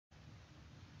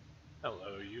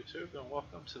Hello YouTube and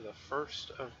welcome to the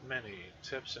first of many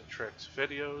tips and tricks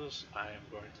videos I am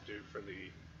going to do for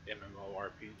the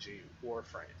MMORPG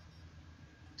Warframe.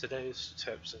 Today's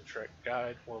tips and trick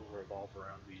guide will revolve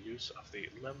around the use of the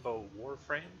Limbo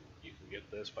Warframe. You can get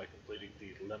this by completing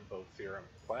the Limbo Theorem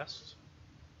quest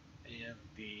and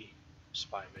the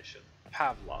Spy Mission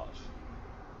Pavlov.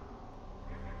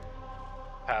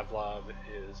 Pavlov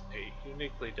is a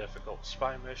uniquely difficult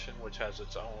spy mission which has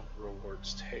its own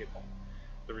rewards table.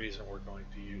 The reason we're going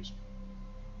to use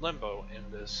Limbo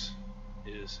in this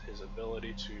is his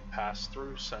ability to pass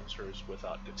through sensors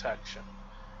without detection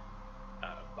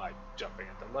by jumping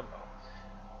into Limbo.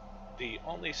 The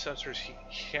only sensors he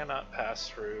cannot pass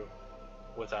through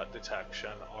without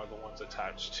detection are the ones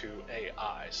attached to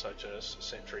AI, such as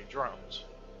sentry drones.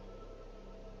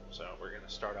 So we're going to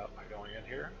start out by going in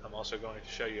here. I'm also going to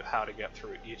show you how to get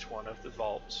through each one of the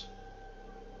vaults.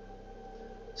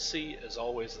 C is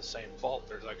always the same vault.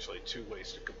 There's actually two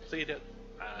ways to complete it.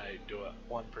 I do it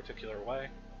one particular way,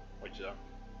 which I'm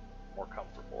more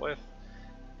comfortable with.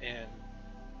 And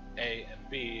A and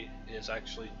B is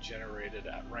actually generated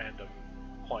at random.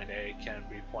 Point A can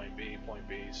be point B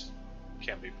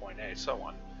can be point A, so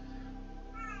on.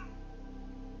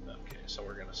 Okay, so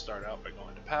we're going to start out by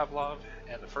going to Pavlov,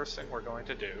 and the first thing we're going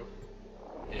to do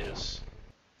is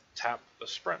tap the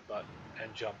sprint button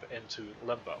and jump into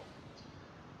Limbo.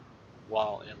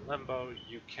 While in Limbo,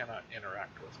 you cannot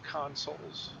interact with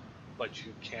consoles, but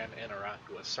you can interact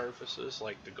with surfaces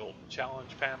like the golden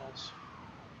challenge panels.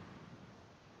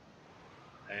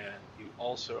 And you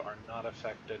also are not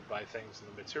affected by things in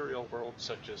the material world,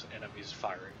 such as enemies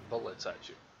firing bullets at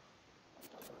you.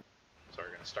 So we're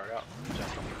going to start out, jump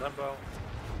into Limbo.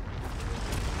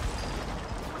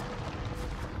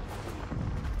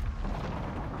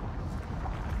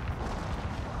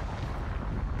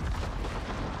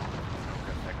 We're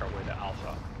going to make our way to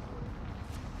Alpha.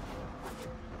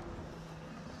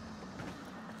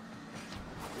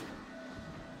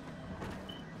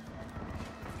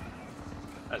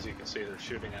 As you can see, they're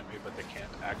shooting at me, but they can't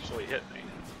actually hit me.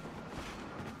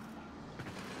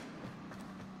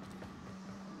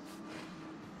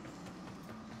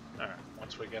 Alright,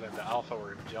 once we get into Alpha,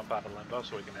 we're going to jump out of Limbo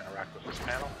so we can interact with this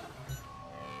panel.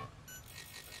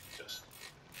 Just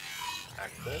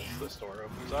act this door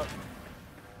opens up.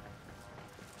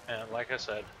 And like I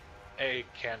said, A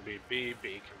can be B,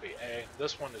 B can be A.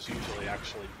 This one is usually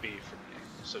actually B for me.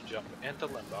 So jump into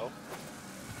Limbo.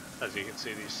 As you can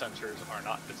see, these sensors are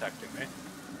not detecting me.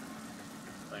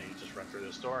 Then you just run through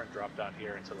this door and drop down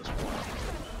here into this floor.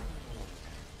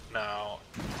 Now,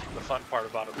 the fun part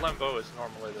about a Limbo is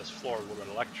normally this floor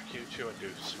will electrocute you and do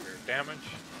severe damage.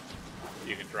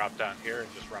 You can drop down here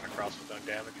and just run across with no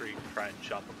damage, or you can try and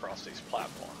jump across these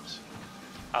platforms.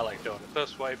 I like doing it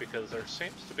this way because there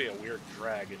seems to be a weird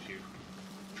drag if you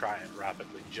try and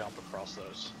rapidly jump across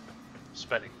those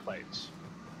spinning plates.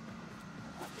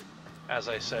 As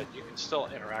I said, you can still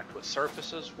interact with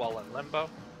surfaces while in Limbo,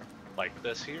 like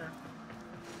this here.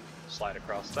 Slide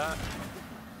across that.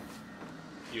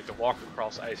 You can walk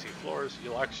across icy floors.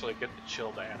 You'll actually get the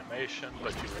chilled animation,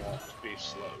 but you won't be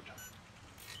slowed.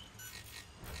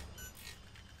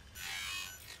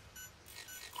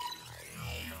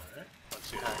 Alright,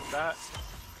 once you hack that,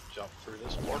 jump through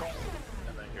this portal,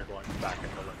 and then you're going back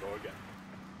into Limbo again.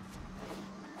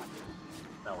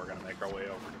 Now we're going to make our way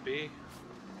over to B.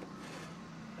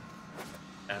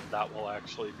 And that will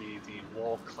actually be the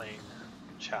wall cling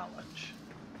challenge.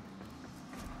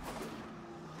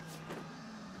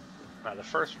 Now the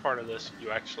first part of this you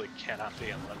actually cannot be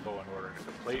in Limbo in order to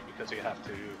complete, because you have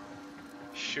to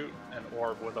shoot an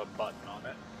orb with a button on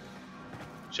it,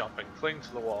 jump and cling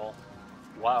to the wall.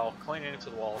 While clinging to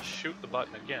the wall, shoot the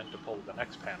button again to pull the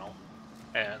next panel,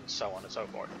 and so on and so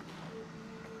forth.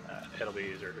 It'll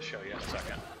be easier to show you in a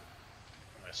second.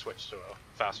 I'm going to switch to a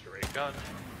faster rate gun.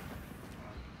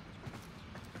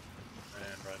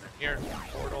 And run in here,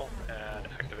 portal, and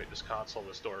activate this console.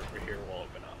 This door over here will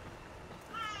open up.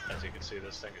 As you can see,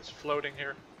 this thing is floating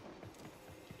here.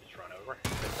 Just run over,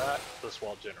 hit that, this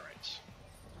wall generates.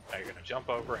 Now you're going to jump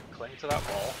over and cling to that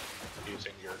wall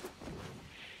using your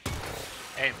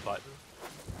aim button.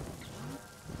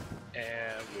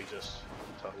 And we just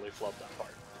totally flubbed that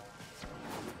part.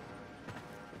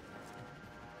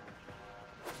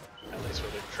 At least we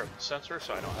didn't trip the sensor,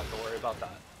 so I don't have to worry about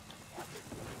that.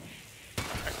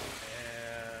 Alright,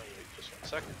 and wait just 1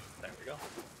 second. There we go.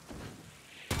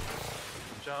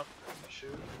 Jump,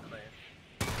 shoot, and then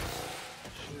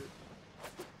shoot.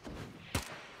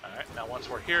 Alright, now once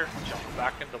we're here, jump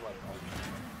back into Limbo.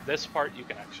 This part you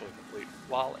can actually complete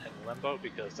while in Limbo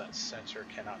because that sensor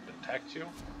cannot detect you.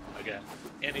 Again,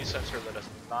 any sensor that is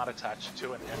not attached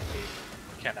to an enemy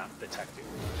cannot detect you.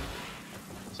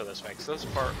 So this makes this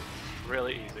part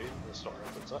really easy. The door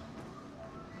opens up.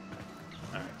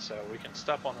 Alright, so we can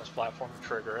step on this platform to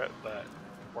trigger it, but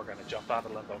we're going to jump out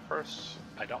of Limbo first.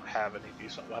 I don't have any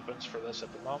decent weapons for this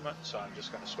at the moment, so I'm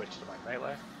just going to switch to my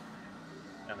melee,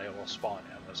 and they will spawn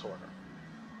in this order.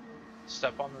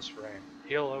 Step on this ring,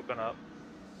 he'll open up,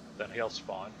 then he'll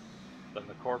spawn, then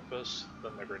the corpus,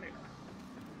 then the grenade.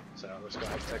 So let's go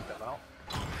ahead and take them out.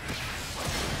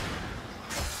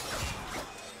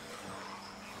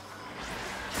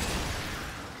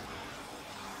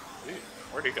 Ooh,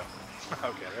 where'd he go?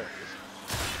 Okay, there he is.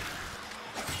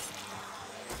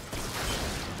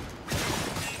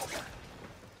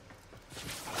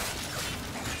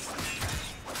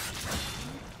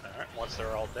 Alright, once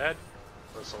they're all dead,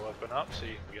 this will open up so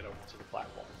you can get over to the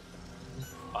platform.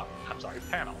 I'm sorry,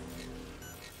 panel.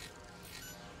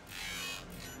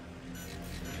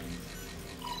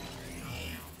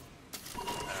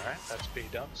 Alright, that's B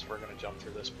done, so we're going to jump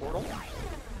through this portal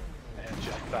and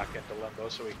jump back into Limbo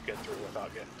so we can get through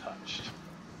without getting touched.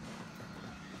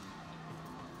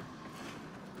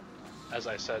 As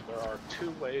I said, there are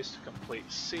two ways to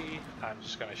complete C. I'm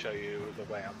just going to show you the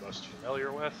way I'm most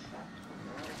familiar with.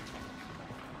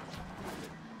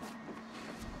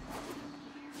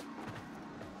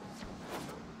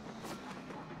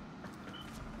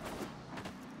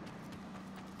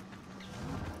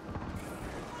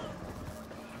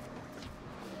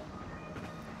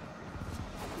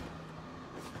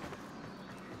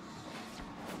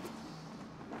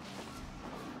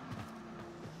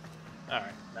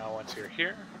 Alright, now once you're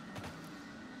here,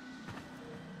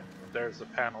 there's the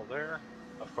panel there.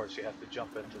 Of course you have to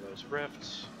jump into those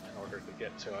rifts in order to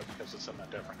get to it because it's in a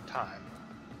different time.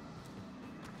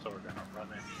 So we're going to run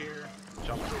in here,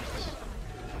 jump through this,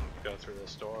 go through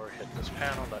this door, hit this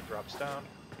panel that drops down,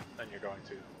 then you're going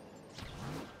to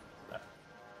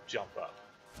jump up.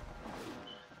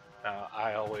 Now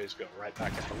I always go right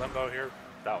back into Limbo here,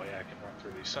 that way I can run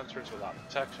through these sensors without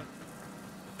detection.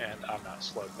 And I'm not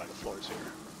slowed by the floors here.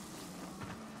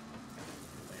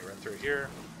 Then you run through here,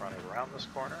 run it around this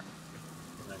corner,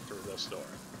 and then through this door.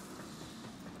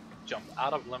 Jump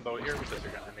out of Limbo here because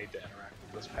you're going to need to interact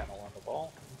with this panel on the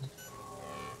ball.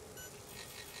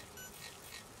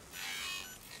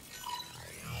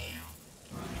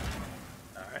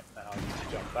 Alright, now you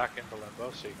can jump back into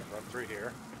Limbo so you can run through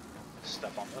here.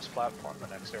 Step on this platform, the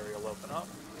next area will open up,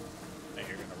 and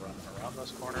you're going to run around this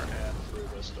corner and through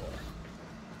this door.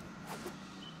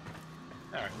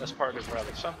 Alright, this part is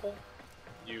rather simple.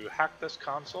 You hack this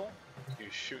console, you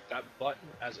shoot that button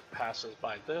as it passes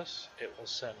by this, it will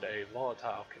send a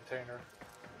volatile container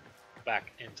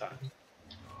back in time.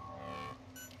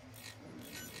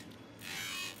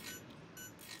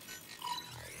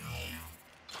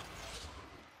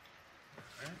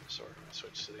 Alright, so we're going to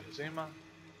switch to the Azima.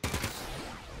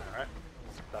 Alright,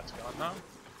 that's gone now.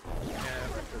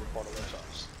 And right through the portal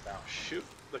themselves. Now shoot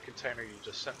the container you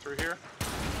just sent through here,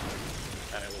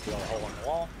 and it will blow a hole in the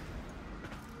wall.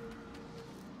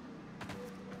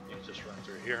 You just run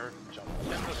through here, jump in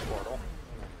this portal,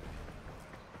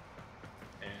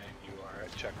 and you are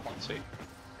at checkpoint C.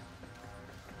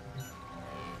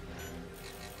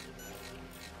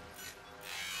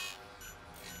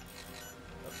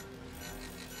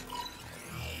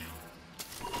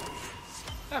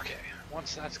 Okay,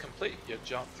 once that's complete, you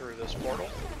jump through this portal,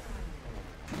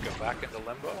 go back into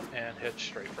Limbo, and hit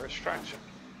straight for extraction.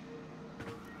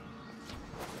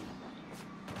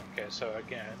 Okay, so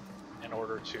again, in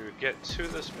order to get to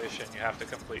this mission, you have to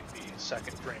complete the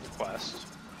second dream quest,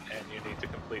 and you need to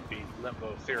complete the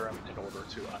Limbo theorem in order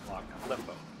to unlock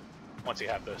Limbo. Once you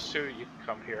have those two, you can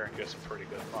come here and get some pretty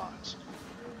good mods.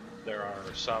 There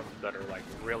are some that are like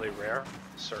really rare,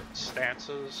 certain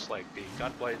stances, like the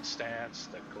Gunblade stance,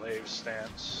 the Glaive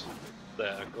stance.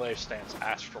 The Glaive stance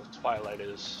Astral Twilight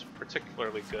is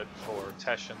particularly good for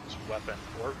Teshin's weapon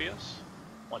Orpheus,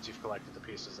 once you've collected the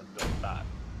pieces and built that.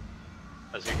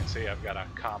 As you can see, I've got a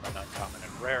common, uncommon,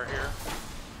 and rare here.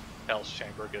 Hell's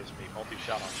Chamber gives me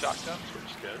multi-shot on shotguns,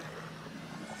 which is good.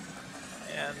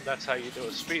 And that's how you do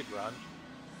a speed run,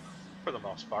 for the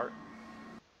most part,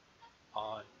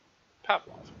 on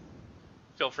Pavlov.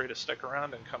 Feel free to stick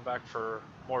around and come back for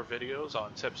more videos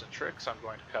on tips and tricks. I'm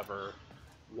going to cover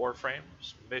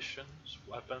Warframes, missions,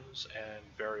 weapons, and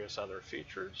various other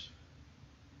features.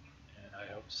 And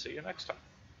I hope to see you next time.